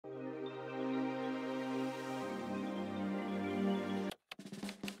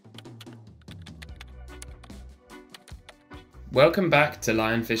Welcome back to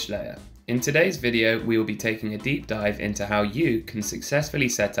Lionfish Layer. In today's video, we will be taking a deep dive into how you can successfully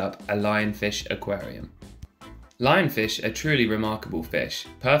set up a lionfish aquarium. Lionfish are truly remarkable fish,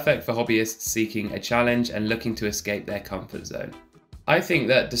 perfect for hobbyists seeking a challenge and looking to escape their comfort zone. I think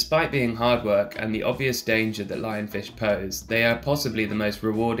that despite being hard work and the obvious danger that lionfish pose, they are possibly the most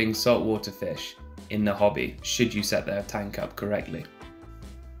rewarding saltwater fish in the hobby, should you set their tank up correctly.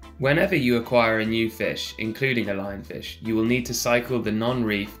 Whenever you acquire a new fish, including a lionfish, you will need to cycle the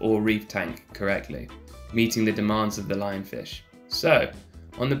non-reef or reef tank correctly, meeting the demands of the lionfish. So,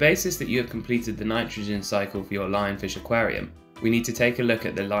 on the basis that you have completed the nitrogen cycle for your lionfish aquarium, we need to take a look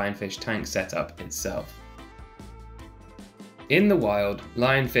at the lionfish tank setup itself. In the wild,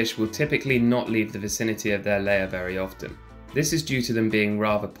 lionfish will typically not leave the vicinity of their lair very often. This is due to them being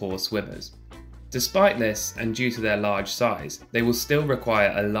rather poor swimmers. Despite this, and due to their large size, they will still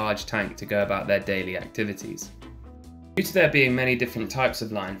require a large tank to go about their daily activities. Due to there being many different types of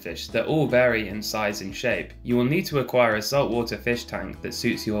lionfish that all vary in size and shape, you will need to acquire a saltwater fish tank that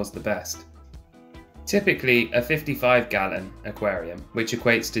suits yours the best. Typically, a 55-gallon aquarium, which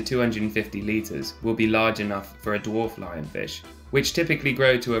equates to 250 litres, will be large enough for a dwarf lionfish, which typically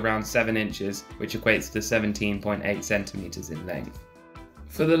grow to around 7 inches, which equates to 17.8 centimetres in length.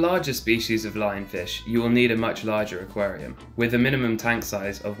 For the larger species of lionfish, you will need a much larger aquarium, with a minimum tank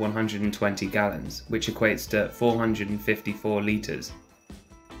size of 120 gallons, which equates to 454 litres.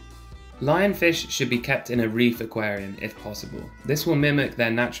 Lionfish should be kept in a reef aquarium if possible. This will mimic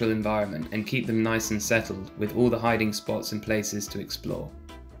their natural environment and keep them nice and settled, with all the hiding spots and places to explore.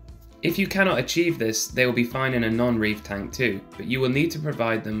 If you cannot achieve this, they will be fine in a non-reef tank too, but you will need to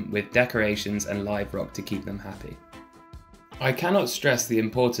provide them with decorations and live rock to keep them happy. I cannot stress the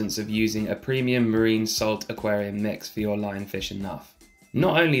importance of using a premium marine salt aquarium mix for your lionfish enough.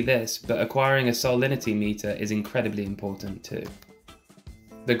 Not only this, but acquiring a salinity meter is incredibly important too.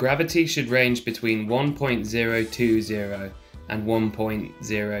 The gravity should range between 1.020 and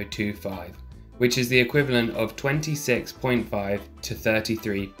 1.025, which is the equivalent of 26.5 to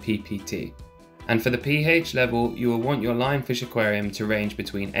 33 ppt. And for the pH level, you will want your lionfish aquarium to range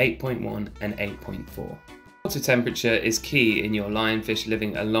between 8.1 and 8.4. Water temperature is key in your lionfish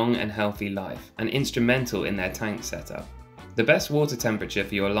living a long and healthy life, and instrumental in their tank setup. The best water temperature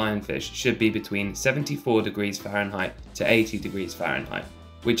for your lionfish should be between 74 degrees Fahrenheit to 80 degrees Fahrenheit,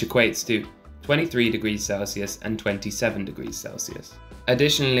 which equates to 23 degrees Celsius and 27 degrees Celsius.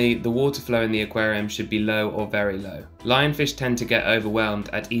 Additionally, the water flow in the aquarium should be low or very low. Lionfish tend to get overwhelmed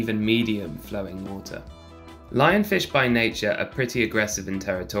at even medium flowing water. Lionfish by nature are pretty aggressive and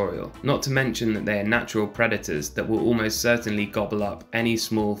territorial, not to mention that they are natural predators that will almost certainly gobble up any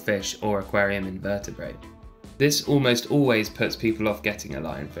small fish or aquarium invertebrate. This almost always puts people off getting a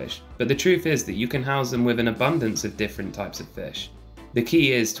lionfish, but the truth is that you can house them with an abundance of different types of fish. The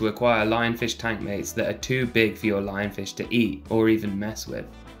key is to acquire lionfish tank mates that are too big for your lionfish to eat or even mess with.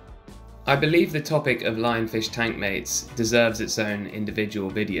 I believe the topic of lionfish tank mates deserves its own individual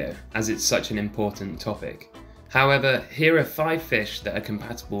video, as it's such an important topic. However, here are 5 fish that are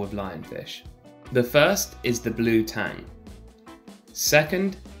compatible with lionfish. The first is the blue tang.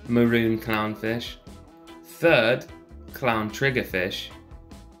 Second, maroon clownfish. Third, clown triggerfish.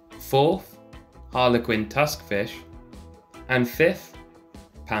 Fourth, harlequin tuskfish. And fifth,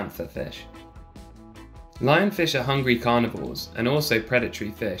 pantherfish. Lionfish are hungry carnivores and also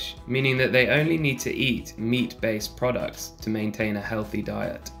predatory fish, meaning that they only need to eat meat-based products to maintain a healthy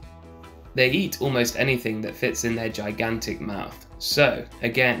diet. They eat almost anything that fits in their gigantic mouth, so,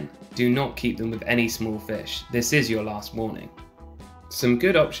 again, do not keep them with any small fish. This is your last warning. Some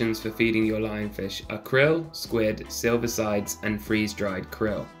good options for feeding your lionfish are krill, squid, silver sides, and freeze-dried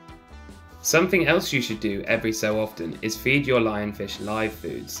krill. Something else you should do every so often is feed your lionfish live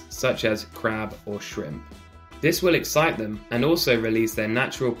foods, such as crab or shrimp. This will excite them and also release their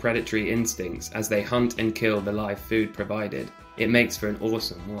natural predatory instincts as they hunt and kill the live food provided. It makes for an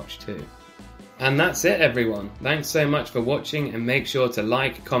awesome watch too. And that's it everyone. Thanks so much for watching, and make sure to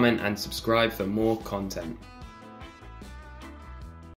like, comment and subscribe for more content.